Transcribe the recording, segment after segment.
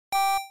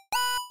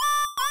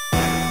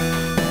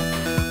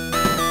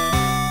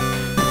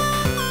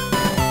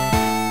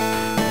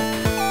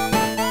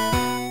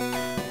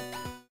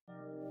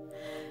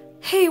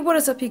What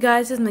is up you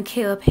guys, it's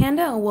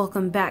MK-Panda and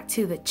welcome back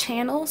to the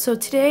channel. So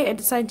today I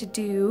decided to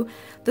do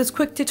this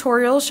quick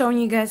tutorial showing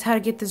you guys how to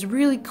get this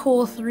really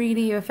cool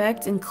 3D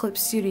effect in Clip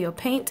Studio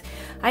Paint.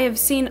 I have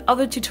seen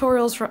other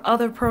tutorials for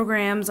other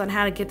programs on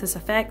how to get this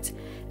effect,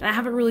 and I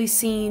haven't really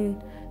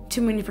seen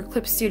too many for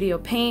Clip Studio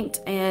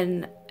Paint.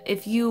 And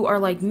if you are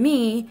like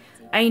me,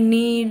 I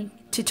need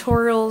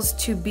tutorials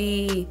to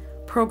be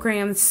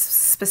program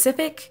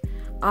specific.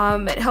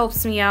 It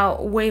helps me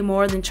out way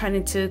more than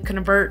trying to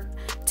convert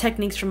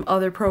techniques from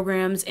other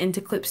programs into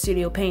Clip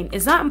Studio Paint.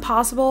 It's not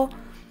impossible,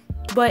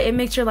 but it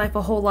makes your life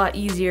a whole lot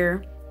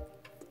easier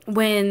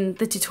when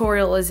the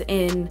tutorial is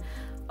in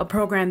a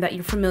program that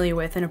you're familiar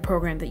with and a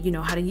program that you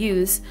know how to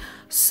use.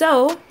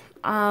 So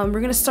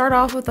we're gonna start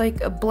off with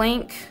like a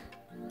blank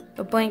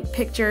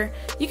picture.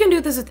 You can do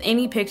this with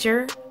any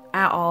picture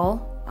at all,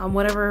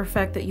 whatever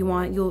effect that you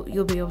want.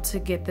 You'll be able to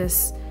get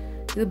this.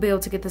 You'll be able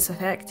to get this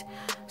effect.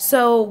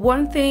 So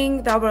one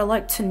thing that I would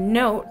like to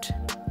note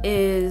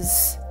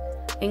is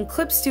in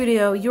Clip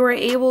Studio, you are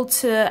able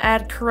to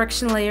add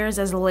correction layers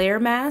as layer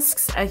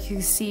masks. As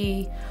you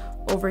see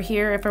over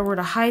here, if I were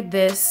to hide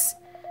this,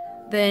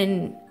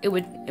 then it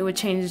would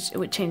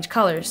change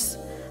colors.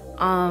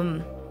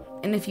 And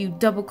if you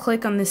double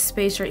click on this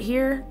space right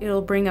here,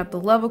 it'll bring up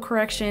the level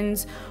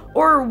corrections,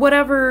 or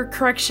whatever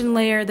correction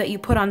layer that you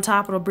put on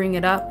top, it'll bring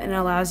it up and it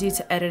allows you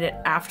to edit it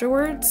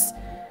afterwards.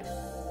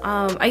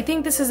 I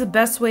think this is the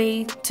best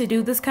way to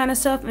do this kind of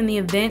stuff in the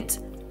event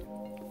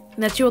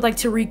that you would like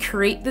to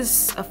recreate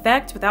this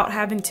effect without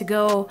having to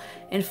go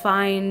and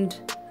find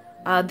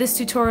this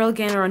tutorial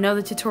again or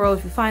another tutorial.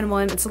 If you find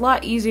one, it's a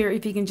lot easier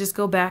if you can just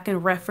go back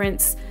and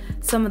reference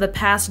some of the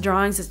past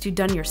drawings that you've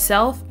done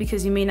yourself,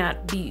 because you may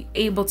not be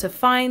able to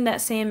find that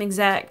same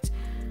exact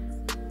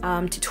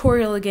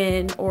tutorial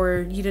again,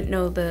 or you didn't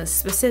know the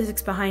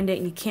specifics behind it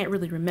and you can't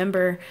really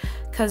remember.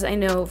 Because I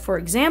know, for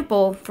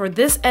example, for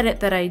this edit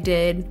that I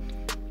did,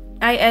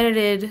 I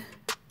edited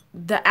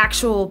the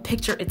actual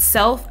picture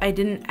itself. I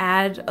didn't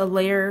add a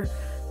layer,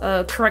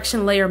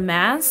 correction layer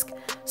mask.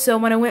 So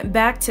when I went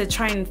back to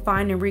try and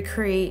find and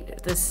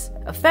recreate this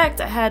effect,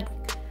 I had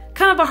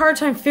kind of a hard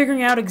time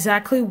figuring out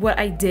exactly what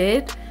I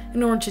did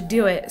in order to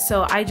do it.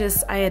 So I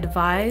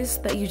advise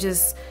that you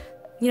just,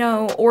 you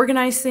know,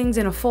 organize things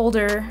in a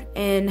folder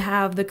and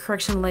have the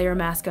correction layer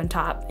mask on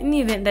top in the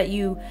event that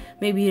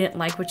maybe you didn't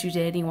like what you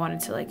did and you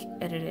wanted to like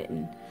edit it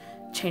and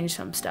change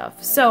some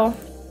stuff. So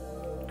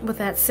with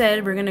that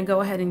said, we're gonna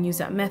go ahead and use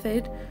that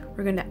method.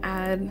 We're gonna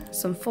add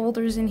some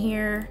folders in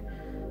here.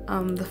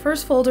 The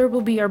first folder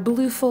will be our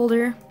blue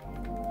folder,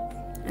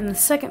 and the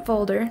second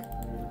folder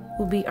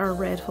will be our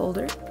red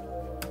folder.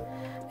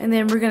 And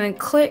then we're gonna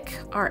click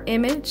our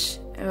image,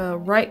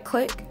 right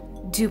click,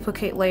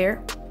 duplicate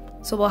layer.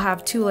 So we'll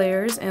have two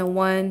layers,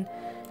 and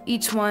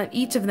each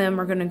of them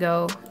are gonna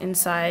go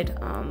inside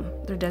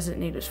their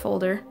designated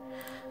folder.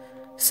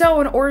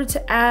 So in order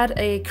to add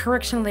a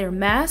correction layer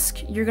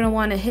mask, you're gonna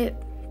wanna hit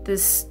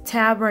this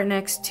tab right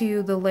next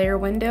to the layer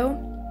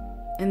window,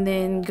 and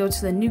then go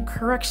to the new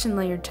correction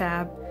layer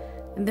tab,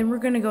 and then we're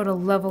gonna go to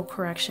level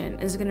correction.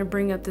 It's gonna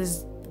bring up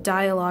this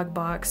dialog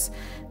box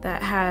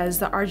that has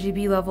the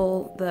RGB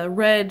level, the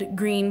red,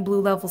 green,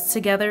 blue levels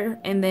together,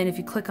 and then if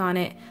you click on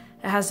it,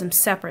 it has them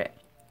separate.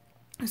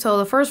 So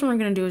the first one we're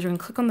going to do is we're going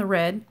to click on the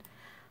red,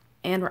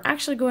 and we're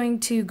actually going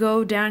to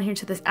go down here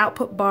to this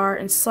output bar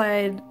and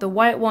slide the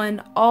white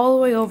one all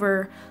the way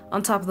over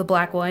on top of the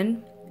black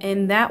one,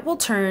 and that will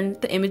turn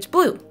the image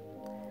blue,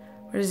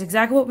 which is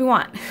exactly what we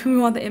want. We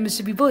want the image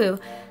to be blue,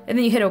 and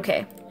then you hit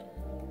OK.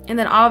 And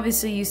then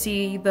obviously you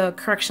see the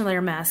correction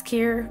layer mask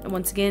here, and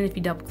once again, if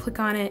you double click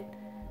on it,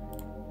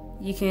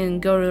 you can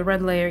go to the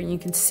red layer and you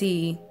can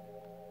see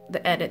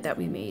the edit that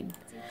we made.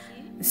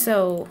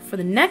 So for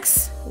the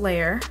next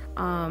layer,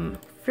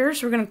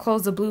 first we're going to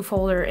close the blue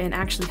folder and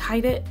actually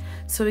hide it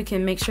so we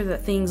can make sure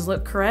that things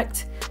look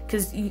correct,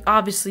 because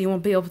obviously you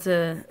won't be able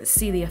to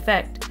see the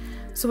effect.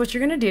 So what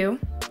you're going to do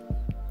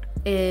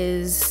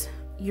is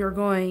you're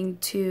going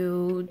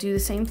to do the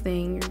same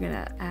thing. You're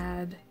going to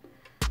add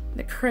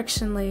the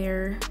correction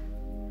layer,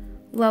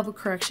 level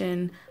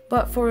correction,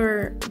 but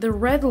for the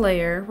red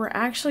layer, we're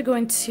actually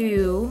going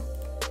to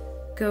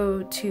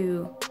go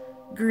to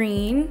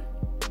green.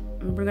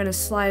 We're going to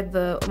slide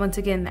once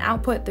again, the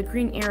output, the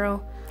green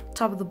arrow,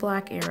 top of the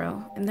black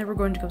arrow, and then we're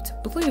going to go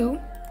to blue,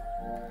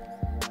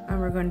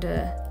 and we're going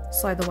to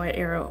slide the white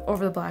arrow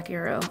over the black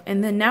arrow,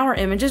 and then now our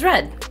image is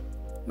red,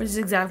 which is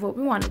exactly what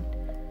we wanted.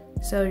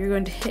 So you're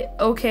going to hit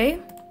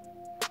OK,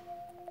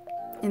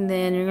 and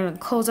then you're going to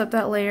close up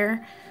that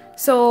layer.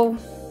 So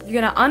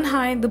you're going to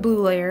unhide the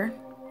blue layer,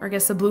 or I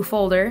guess the blue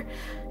folder,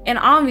 and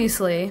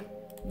obviously,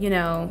 you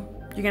know,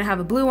 you're going to have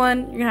a blue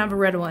one, you're going to have a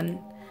red one.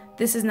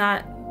 This is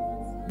not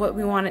what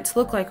we want it to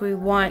look like. We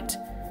want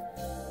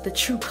the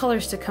true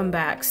colors to come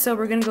back. So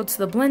we're going to go to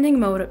the blending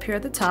mode up here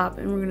at the top,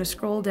 and we're going to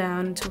scroll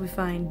down until we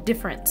find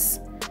difference.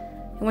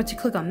 And once you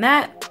click on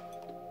that,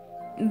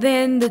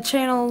 then the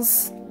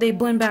channels, they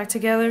blend back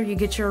together. You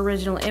get your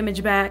original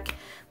image back.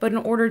 But in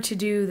order to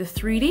do the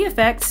 3D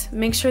effect,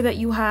 make sure that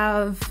you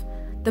have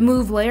the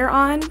move layer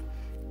on,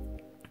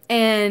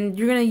 and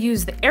you're gonna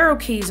use the arrow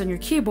keys on your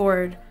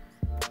keyboard,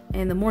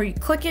 and the more you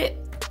click it,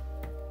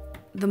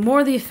 the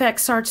more the effect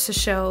starts to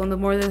show and the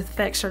more the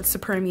effect starts to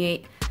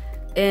permeate.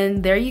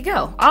 And there you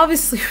go.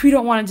 Obviously, we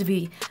don't want it to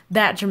be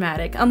that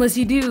dramatic, unless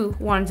you do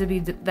want it to be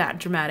that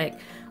dramatic.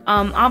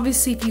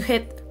 Obviously, if you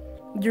hit,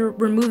 you're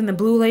removing the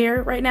blue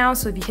layer right now,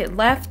 so if you hit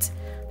left,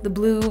 the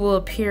blue will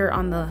appear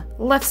on the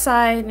left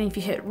side, and if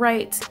you hit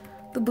right,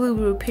 the blue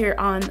will appear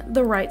on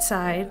the right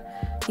side,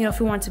 you know, if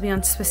you want it to be on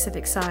a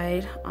specific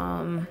side.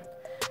 And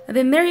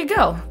then there you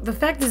go. The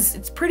effect is,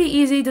 it's pretty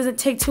easy, doesn't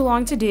take too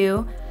long to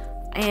do,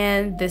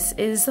 and this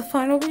is the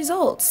final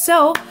result.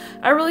 So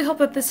I really hope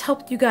that this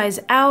helped you guys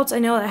out. I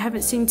know I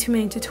haven't seen too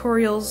many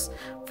tutorials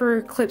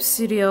for Clip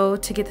Studio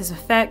to get this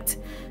effect,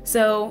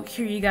 so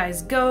here you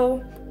guys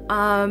go.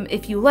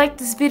 If you liked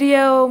this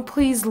video,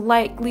 please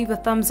leave a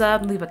thumbs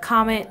up, leave a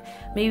comment,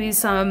 maybe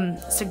some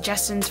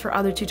suggestions for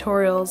other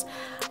tutorials.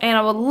 And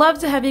I would love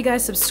to have you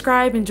guys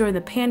subscribe and join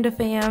the Panda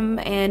fam.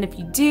 And if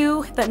you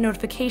do, hit that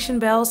notification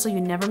bell so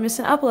you never miss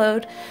an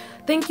upload.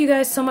 Thank you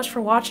guys so much for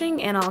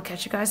watching, and I'll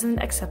catch you guys in the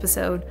next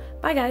episode.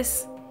 Bye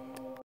guys!